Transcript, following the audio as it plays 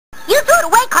You threw it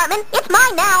away, Cartman. It's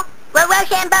mine now. We'll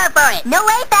Rochambeau for it. No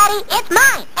way, Fatty. It's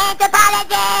mine.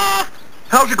 Anthropologist!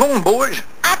 How's it going, boys?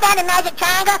 I found a magic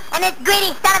triangle, and this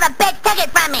greedy son of a bitch took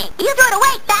it from me. You threw it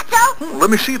away, Fatso! Let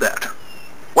me see that.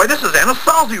 Why, this is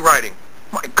Anasazi writing.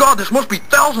 My God, this must be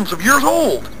thousands of years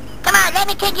old. Come on, let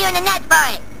me kick you in the nuts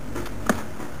for it.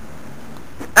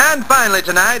 And finally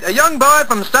tonight, a young boy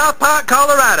from South Park,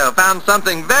 Colorado found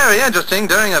something very interesting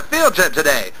during a field trip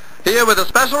today. Here with a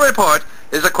special report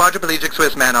is a quadriplegic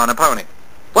Swiss man on a pony.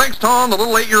 Thanks, Tom. The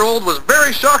little 8-year-old was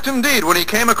very shocked indeed when he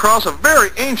came across a very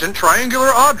ancient triangular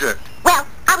object. Well,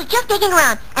 I was just digging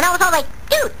around, and I was all like,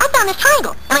 dude, I found this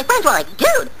triangle. And my friends were like,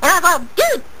 dude. And I was all,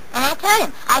 dude. And I told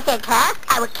him, I said, Cuff,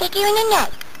 I would kick you in the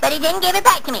nuts. But he didn't give it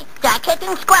back to me. So I kicked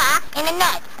him square in the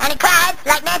nuts. And he cried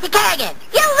like Nancy Kerrigan.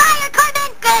 You liar,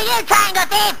 Cartman! Screw you, triangle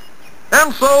thief!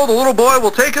 And so the little boy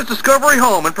will take his discovery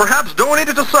home and perhaps donate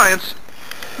it to science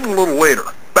a little later.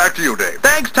 Back to you, Dave.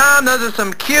 Thanks, Tom. Those are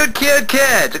some cute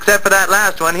kids. Except for that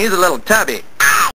last one. He's a little tubby.